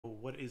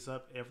What is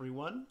up,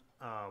 everyone?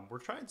 We're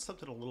trying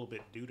something a little bit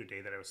new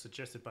today that I was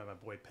suggested by my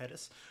boy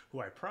Pettis,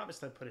 who I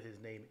promised I'd put his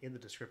name in the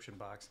description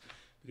box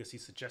because he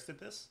suggested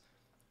this.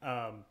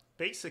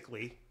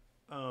 Basically,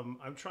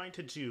 I'm trying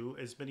to do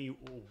as many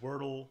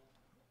Wordle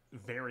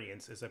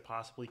variants as I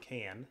possibly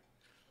can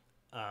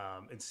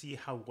and see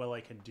how well I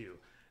can do.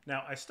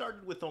 Now, I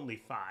started with only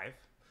 5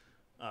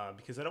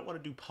 because I don't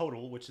want to do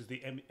Poeltl, which is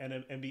the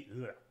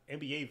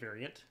NBA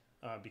variant,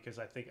 because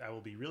I think I will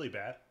be really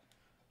bad.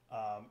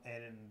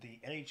 And in the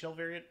NHL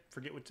variant,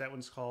 forget what that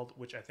one's called,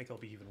 which I think will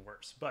be even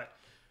worse. But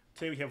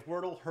today we have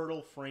Wordle,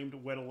 Heardle, Framed,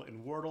 Weddle,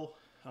 and Wardle.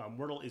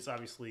 Wordle is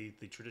obviously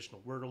the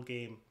traditional Wordle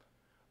game.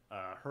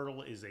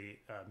 Heardle is a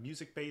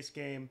music-based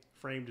game.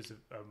 Framed is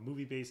a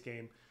movie-based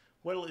game.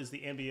 Weddle is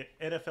the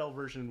NFL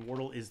version, and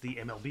Wardle is the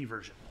MLB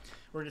version.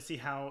 We're going to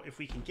see if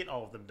we can get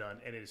all of them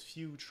done, and as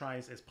few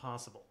tries as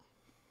possible.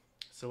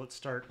 So let's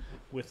start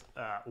with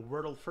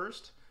Wordle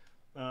first.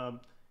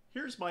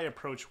 Here's my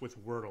approach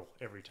with Wordle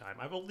every time.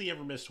 I've only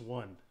ever missed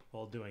one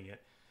while doing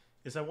it,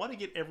 is I want to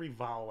get every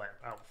vowel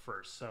out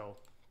first. So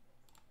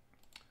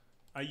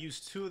I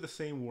use 2 of the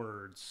same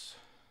words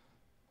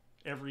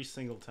every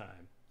single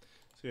time.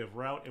 So we have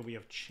route and we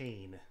have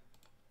chain,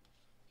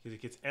 because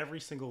it gets every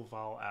single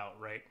vowel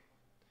out, right?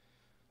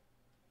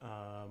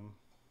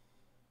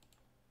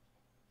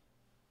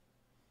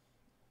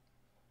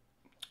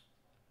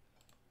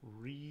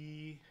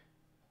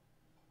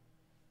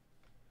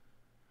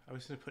 I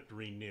was going to put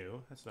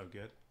renew. That's no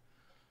good.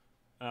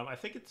 I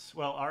think it's,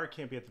 well, R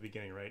can't be at the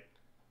beginning, right?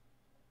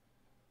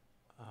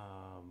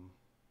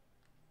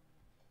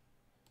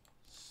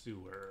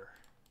 Sewer.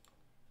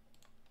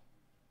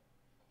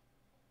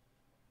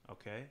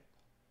 Okay.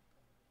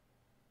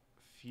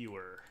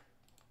 Fewer.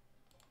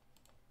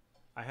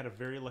 I had a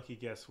very lucky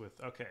guess with,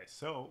 okay,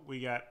 so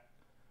we got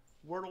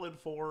Wordle in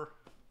 4.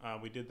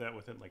 We did that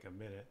within like a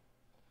minute.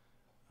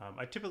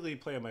 I typically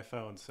play on my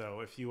phone, so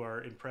if you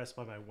are impressed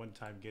by my one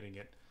time getting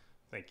it,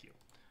 thank you.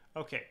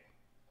 Okay,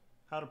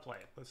 how to play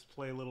it. Let's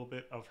play a little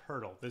bit of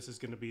Heardle. This is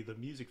going to be the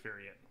music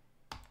variant.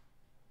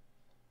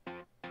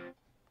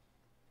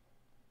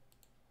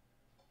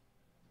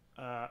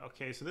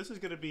 Okay, so this is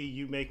going to be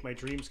You Make My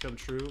Dreams Come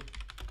True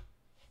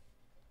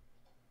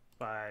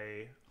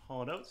by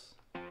Hall & Oates.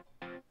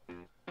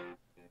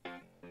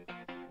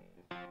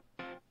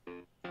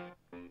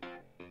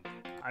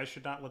 I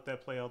should not let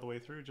that play all the way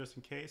through, just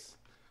in case.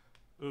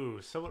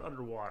 Ooh, Someone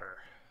Underwater.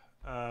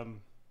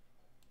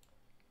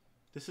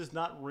 This is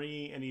not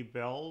ringing any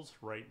bells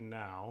right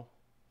now.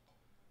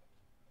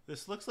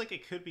 This looks like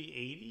it could be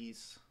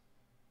 80s.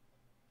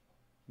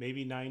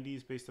 Maybe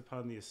 90s based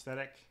upon the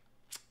aesthetic.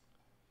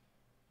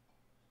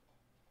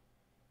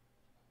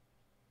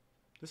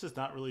 This is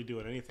not really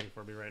doing anything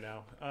for me right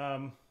now.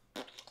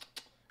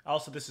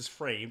 Also, this is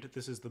Framed.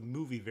 This is the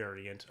movie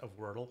variant of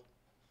Wordle.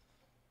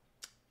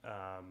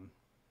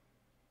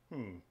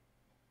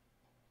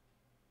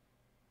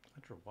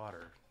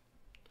 Underwater.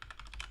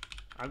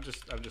 I'm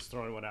just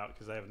throwing one out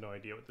because I have no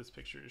idea what this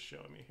picture is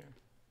showing me here.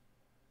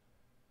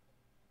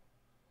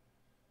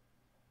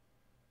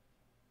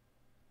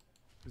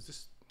 Is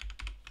this?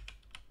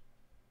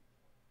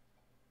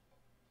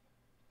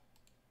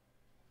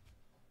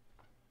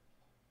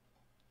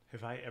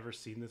 Have I ever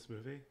seen this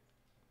movie?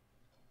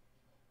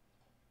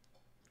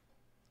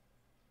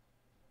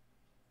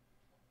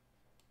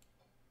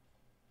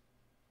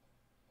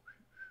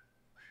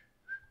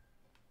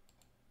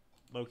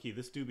 Low-key,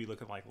 this do be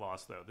looking like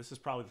Lost, though. This is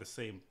probably the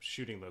same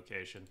shooting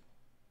location.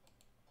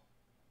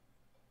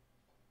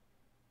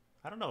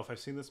 I don't know if I've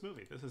seen this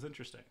movie. This is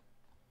interesting.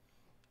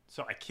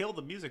 So I killed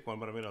the music one,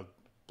 but I'm going to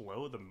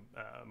blow the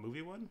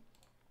movie one?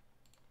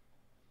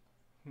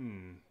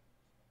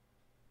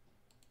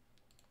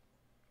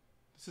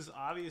 This is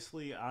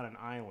obviously on an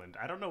island.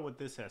 I don't know what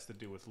this has to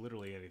do with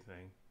literally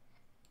anything.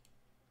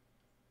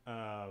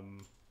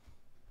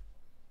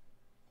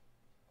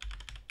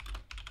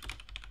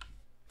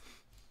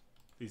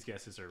 These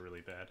guesses are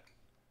really bad.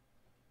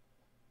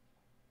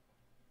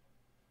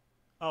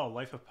 Oh,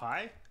 Life of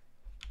Pi?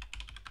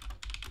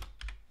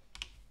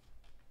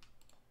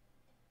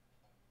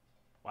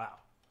 Wow.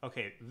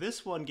 Okay,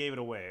 this one gave it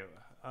away.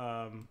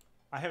 I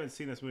haven't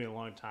seen this movie in a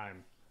long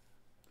time.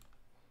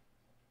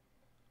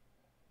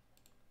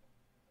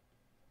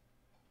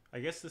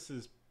 I guess this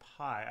is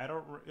Pi. I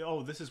don't...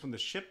 Oh, this is when the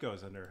ship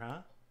goes under,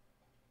 huh?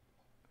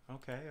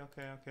 Okay.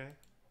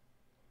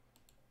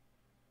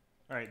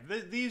 All right,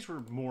 these were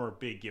more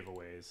big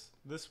giveaways.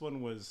 This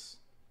one was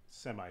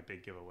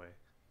semi-big giveaway.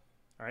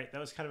 All right, that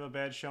was kind of a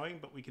bad showing,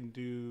 but we can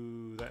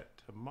do that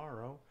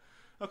tomorrow.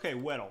 Okay,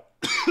 Weddle,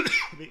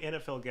 the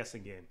NFL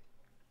guessing game.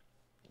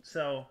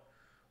 So,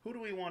 who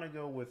do we want to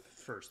go with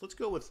first? Let's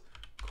go with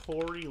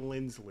Corey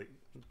Lindsley.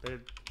 They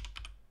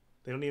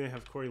don't even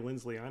have Corey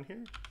Lindsley on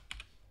here?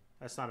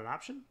 That's not an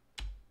option?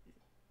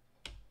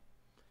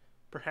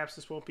 Perhaps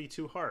this won't be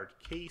too hard.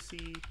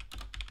 Casey...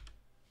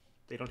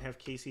 They don't have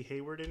Casey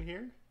Hayward in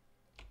here.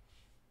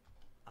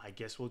 I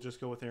guess we'll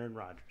just go with Aaron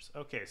Rodgers.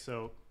 Okay,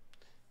 so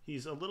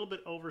he's a little bit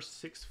over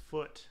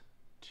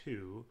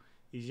 6'2",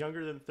 He's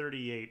younger than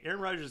 38. Aaron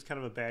Rodgers is kind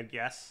of a bad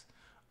guess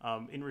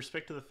in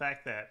respect to the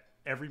fact that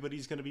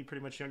everybody's going to be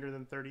pretty much younger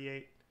than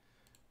 38.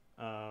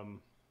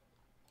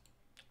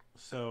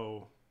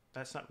 So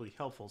that's not really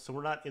helpful. So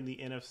we're not in the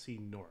NFC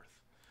North.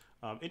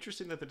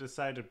 Interesting that they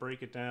decided to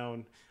break it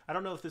down. I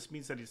don't know if this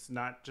means that it's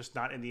not just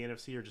not in the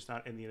NFC or just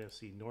not in the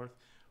NFC North.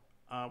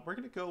 We're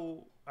going to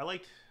go... I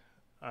liked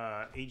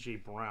A.J.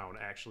 Brown,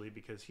 actually,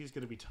 because he's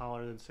going to be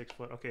taller than 6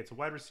 foot. Okay, it's a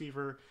wide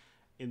receiver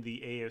in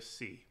the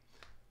AFC.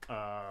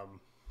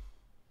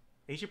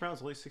 A.J.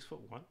 Brown's only 6'1".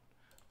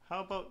 How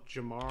about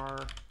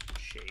Jamar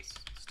Chase?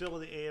 Still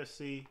in the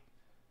AFC.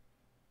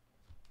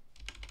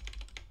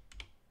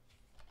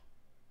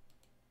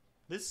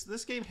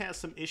 This game has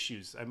some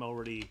issues I'm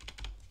already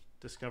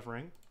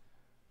discovering,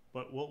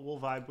 but we'll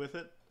vibe with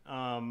it.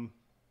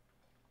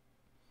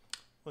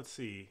 Let's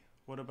see.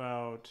 What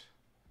about...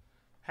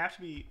 Have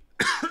to be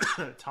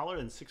taller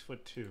than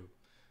 6'2".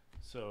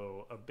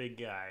 So a big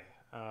guy.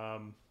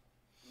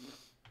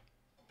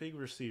 Big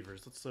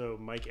receivers. Let's go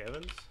Mike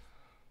Evans.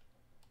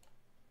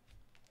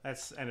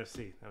 That's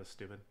NFC. That was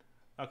stupid.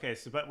 Okay,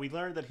 so but we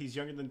learned that he's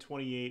younger than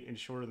 28 and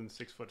shorter than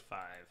 6'5".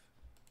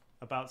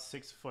 About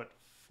 6'4"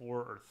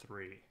 or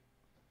 3.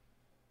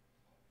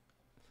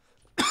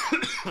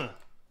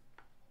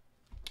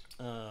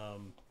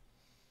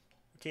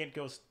 Can't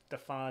go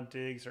Stephon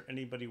Diggs or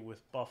anybody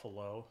with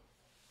Buffalo.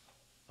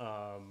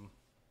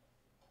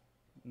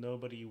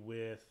 Nobody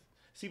with...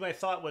 See, my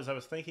thought was I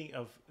was thinking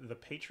of the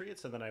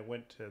Patriots, and then I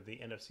went to the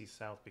NFC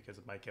South because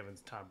of Mike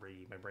Evans, Tom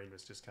Brady. My brain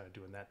was just kind of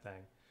doing that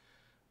thing.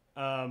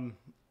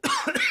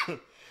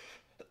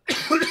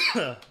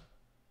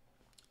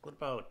 What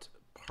about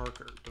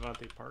Parker?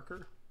 Devontae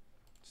Parker?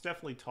 He's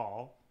definitely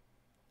tall.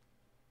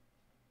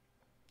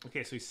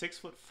 Okay, so he's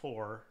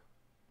 6'4".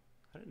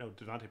 I didn't know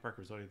Devontae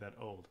Parker was already that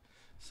old.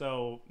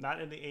 So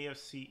not in the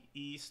AFC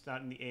East,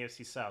 not in the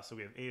AFC South. So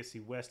we have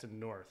AFC West and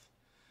North.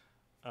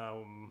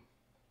 I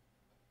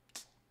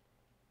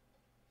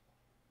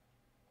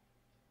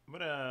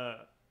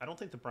don't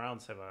think the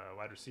Browns have a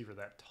wide receiver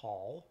that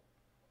tall.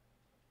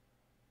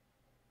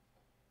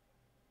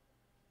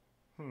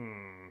 What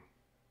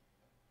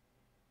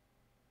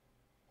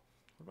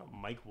about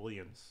Mike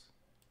Williams?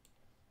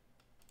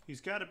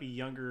 He's got to be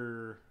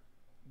younger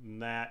than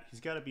that. He's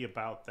got to be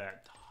about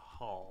that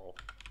tall.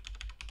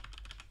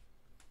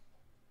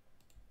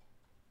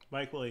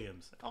 Mike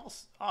Williams.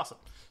 Awesome.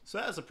 So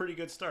that was a pretty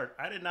good start.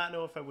 I did not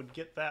know if I would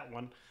get that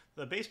one.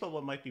 The baseball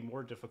one might be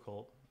more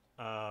difficult.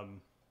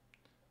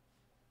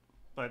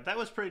 But that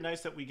was pretty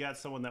nice that we got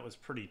someone that was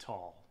pretty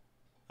tall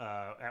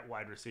at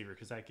wide receiver,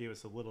 because that gave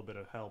us a little bit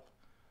of help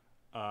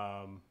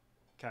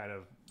kind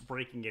of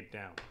breaking it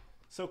down.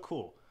 So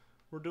cool.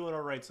 We're doing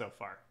all right so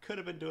far. Could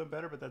have been doing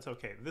better, but that's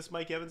okay. This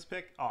Mike Evans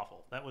pick,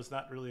 awful. That was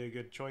not really a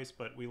good choice,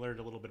 but we learned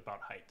a little bit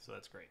about height, so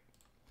that's great.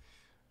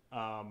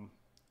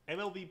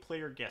 MLB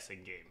player guessing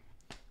game.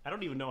 I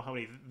don't even know how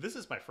many... This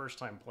is my first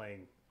time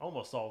playing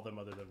almost all of them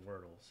other than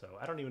Wordle, so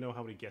I don't even know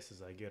how many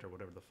guesses I get or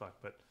whatever the fuck,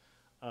 but...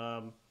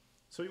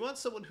 so we want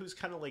someone who's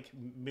kind of like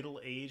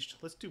middle-aged.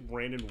 Let's do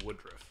Brandon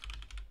Woodruff.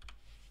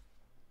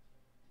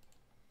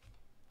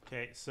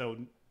 Okay, so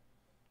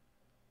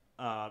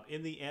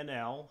in the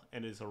NL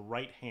and is a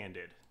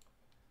right-handed.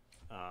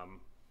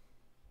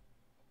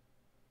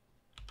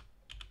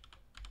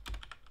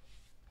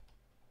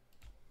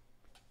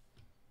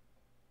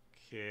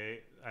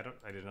 Okay, I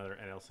did another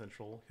NL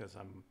Central because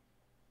I'm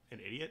an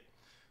idiot.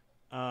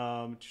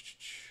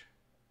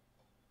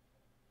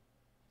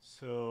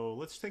 So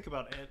let's think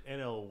about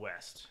NL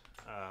West.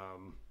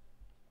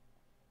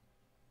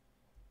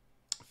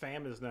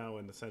 Pham is now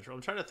in the Central.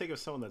 I'm trying to think of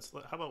someone that's...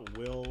 How about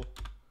Will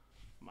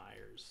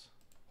Myers?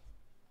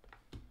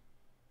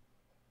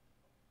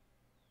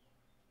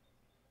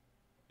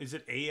 Is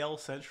it AL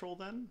Central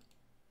then?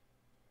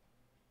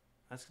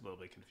 That's a little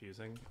bit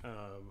confusing.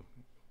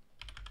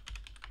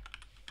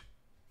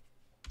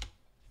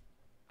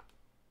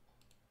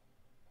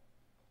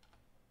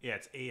 Yeah,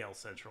 it's AL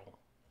Central.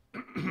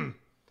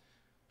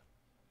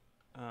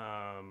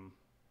 How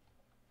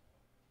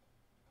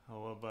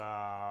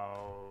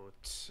about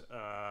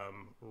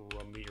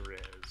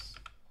Ramirez?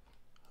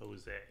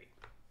 Jose.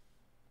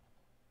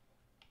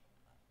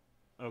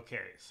 Okay,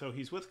 so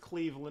he's with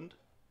Cleveland.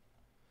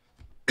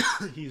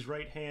 He's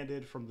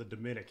right-handed from the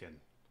Dominican.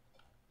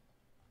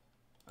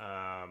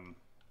 I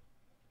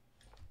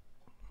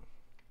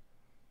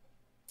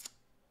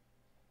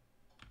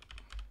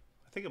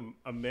think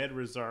Ahmed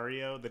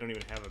Rosario. They don't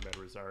even have Ahmed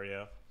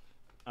Rosario.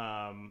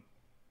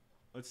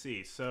 Let's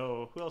see.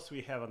 So who else do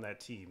we have on that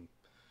team?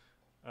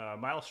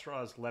 Miles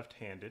Straw is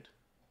left-handed.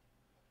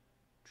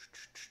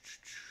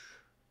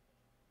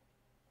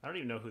 I don't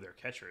even know who their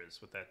catcher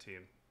is with that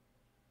team.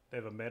 They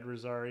have Ahmed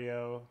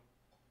Rosario.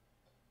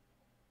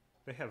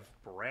 They have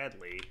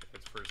Bradley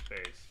at first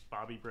base.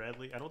 Bobby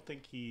Bradley. I don't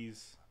think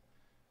he's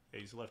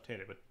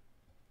left-handed, but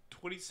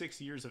 26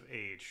 years of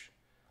age.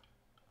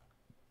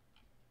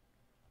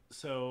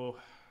 So...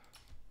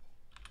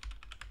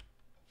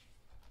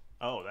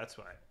 Oh, that's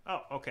why.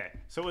 Oh, okay.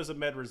 So is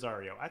Ahmed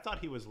Rosario. I thought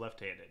he was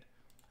left-handed.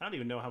 I don't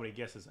even know how many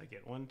guesses I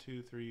get. 1,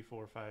 2, 3,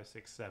 4, 5,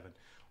 6, 7.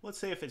 Let's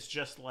say if it's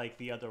just like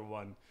the other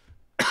one,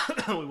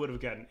 we would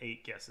have gotten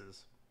 8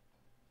 guesses.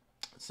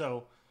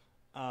 So,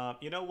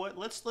 you know what?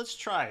 Let's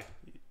try.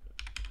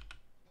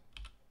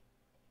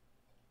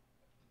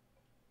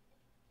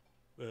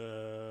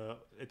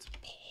 It's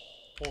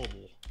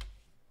Poeltl.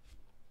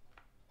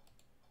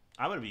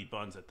 I'm gonna be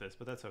buns at this,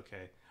 but that's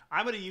okay.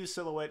 I'm gonna use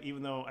silhouette,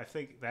 even though I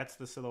think that's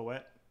the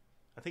silhouette.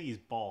 I think he's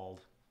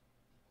bald.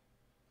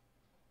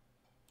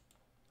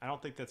 I don't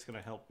think that's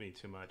gonna help me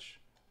too much.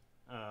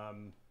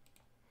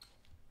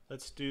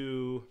 Let's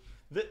do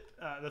the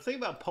thing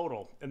about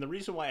Poeltl, and the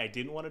reason why I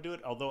didn't want to do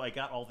it, although I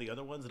got all the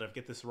other ones, and if I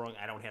get this wrong,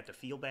 I don't have to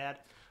feel bad.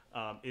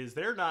 Is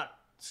they're not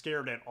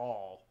scared at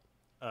all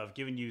of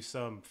giving you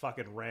some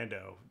fucking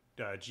rando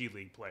G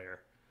League player.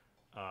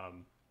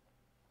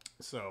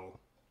 So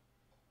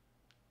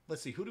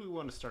let's see, who do we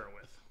want to start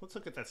with? Let's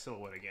look at that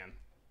silhouette again.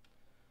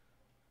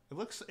 It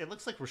looks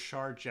like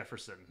Rashard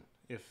Jefferson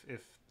if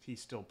he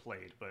still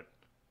played, but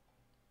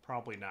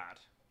probably not.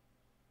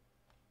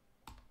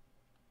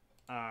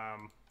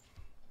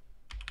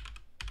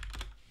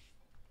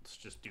 Let's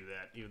just do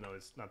that, even though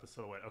it's not the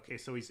silhouette. Okay,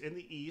 so he's in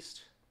the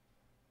East.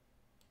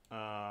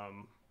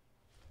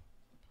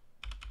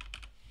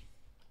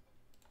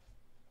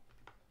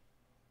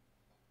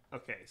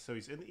 Okay, so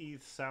he's in the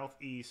East,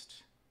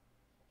 Southeast.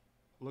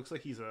 Looks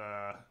like he's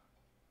a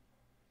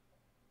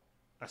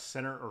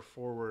center or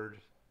forward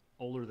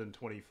older than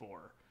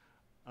 24.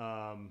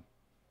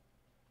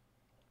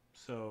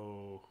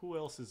 So who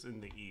else is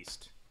in the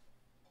East?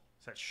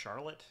 Is that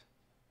Charlotte?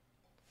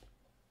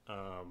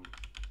 I'm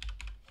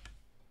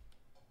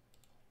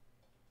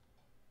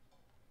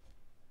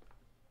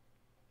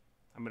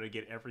gonna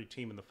get every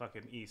team in the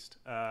fucking East.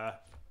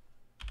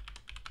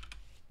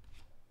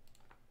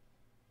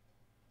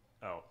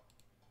 Oh,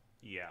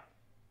 yeah,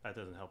 that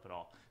doesn't help at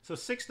all. So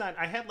 6'9",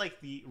 I had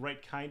like the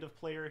right kind of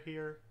player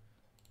here.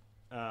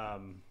 Why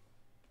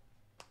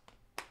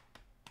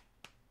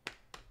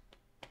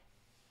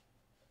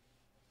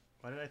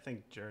did I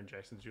think Jaren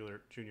Jackson Jr.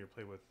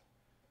 played with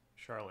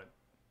Charlotte?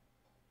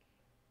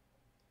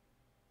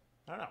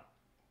 I don't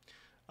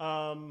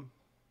know.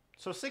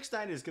 So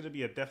 6'9" is going to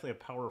be definitely a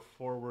power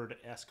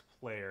forward-esque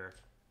player.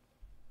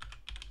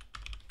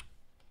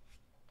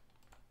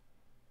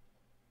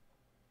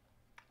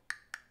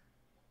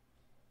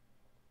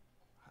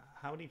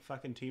 How many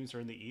fucking teams are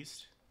in the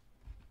East?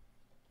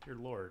 Dear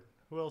Lord.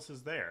 Who else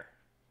is there?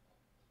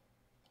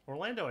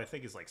 Orlando, I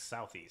think, is like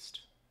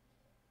Southeast.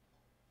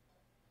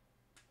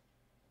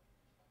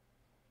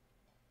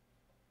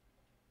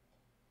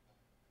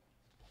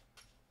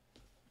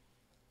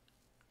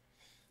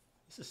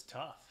 This is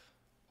tough.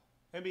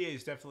 NBA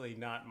is definitely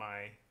not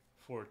my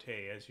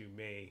forte, as you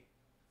may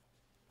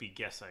be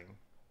guessing.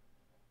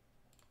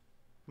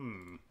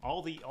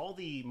 All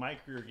the my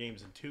career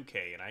games in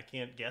 2K, and I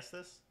can't guess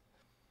this?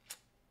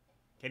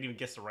 Can't even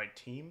guess the right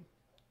team?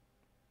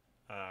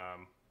 So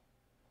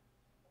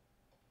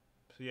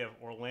you have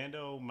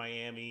Orlando,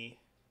 Miami.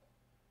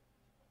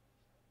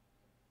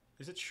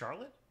 Is it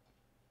Charlotte?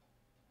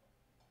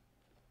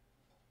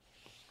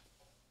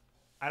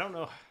 I don't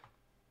know.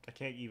 I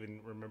can't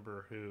even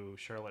remember who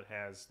Charlotte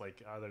has,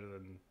 like, other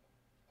than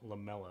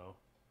LaMelo.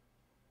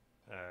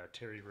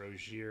 Terry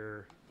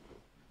Rozier.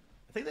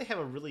 I think they have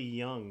a really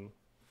young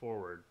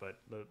forward, but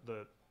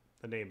the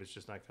name is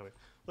just not coming.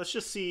 Let's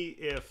just see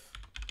if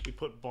we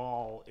put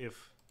ball,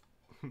 if...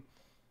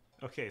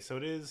 Okay, so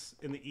it is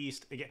in the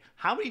East. Again,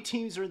 how many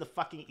teams are in the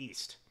fucking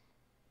East?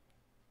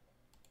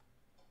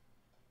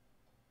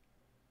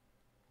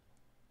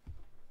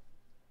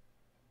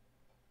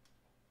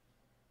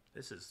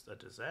 This is a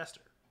disaster.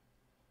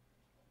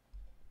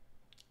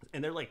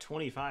 And they're like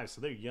 25,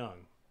 so they're young.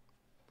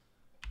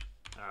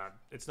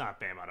 It's not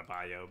Bam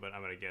Adebayo, but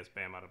I'm going to guess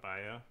Bam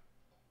Adebayo.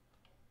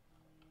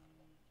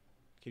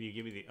 Can you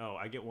give me the... Oh,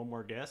 I get one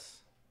more guess?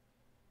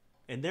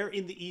 And they're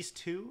in the East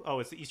too? Oh,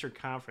 it's the Eastern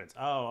Conference.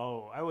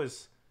 Oh, I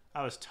was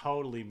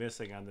totally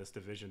missing on this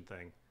division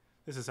thing.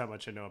 This is how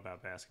much I know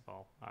about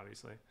basketball,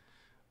 obviously.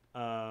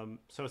 So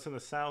it's in the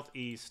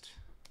Southeast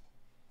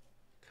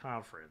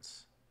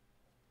Conference.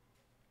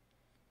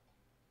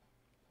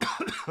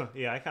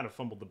 Yeah, I kind of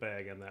fumbled the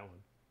bag on that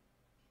one.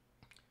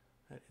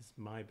 That is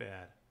my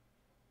bad.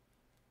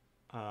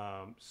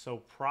 So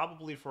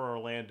probably for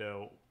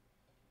Orlando,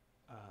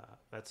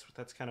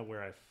 that's kind of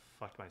where I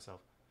fucked myself.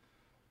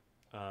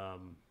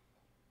 Can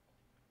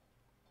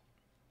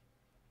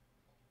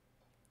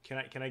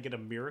I get a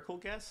miracle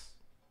guess?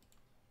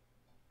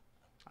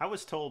 I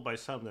was told by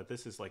some that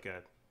this is like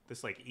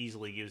this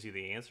easily gives you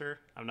the answer.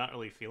 I'm not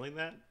really feeling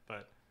that,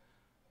 but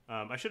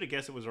I should have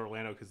guessed it was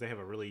Orlando because they have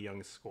a really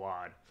young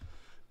squad.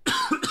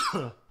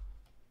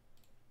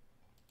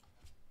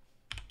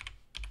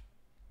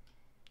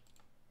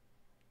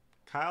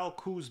 Kyle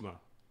Kuzma.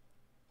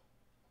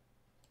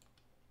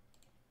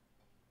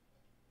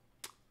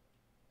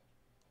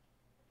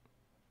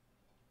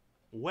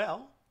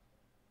 Well,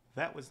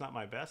 that was not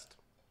my best.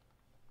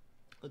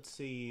 Let's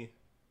see.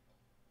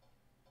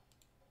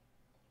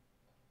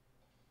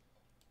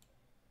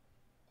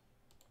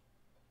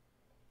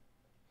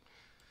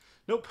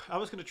 Nope, I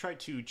was going to try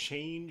to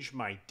change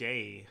my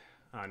day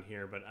on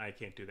here, but I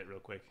can't do that real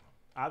quick.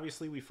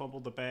 Obviously, we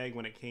fumbled the bag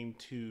when it came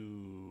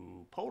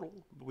to Poeltl,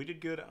 but we did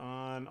good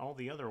on all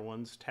the other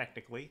ones,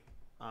 technically.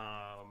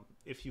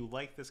 If you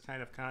like this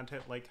kind of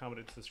content, like, comment,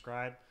 and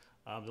subscribe.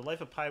 The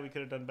Life of Pi we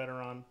could have done better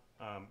on.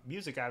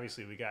 Music,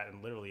 obviously, we got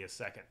in literally a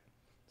second.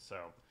 So,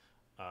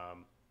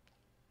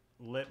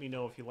 let me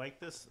know if you like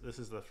this. This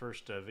is the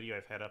first video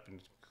I've had up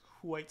in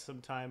quite some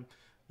time.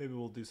 Maybe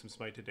we'll do some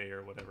Smite today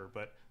or whatever,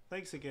 but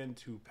thanks again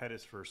to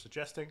Pettis for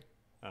suggesting.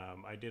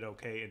 I did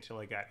okay until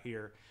I got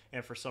here,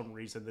 and for some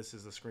reason this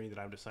is the screen that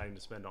I'm deciding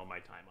to spend all my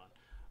time on.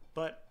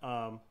 But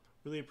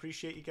really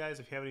appreciate you guys.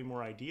 If you have any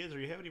more ideas or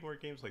you have any more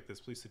games like this,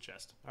 please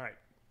suggest. All right,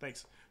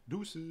 thanks.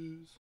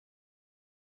 Deuces.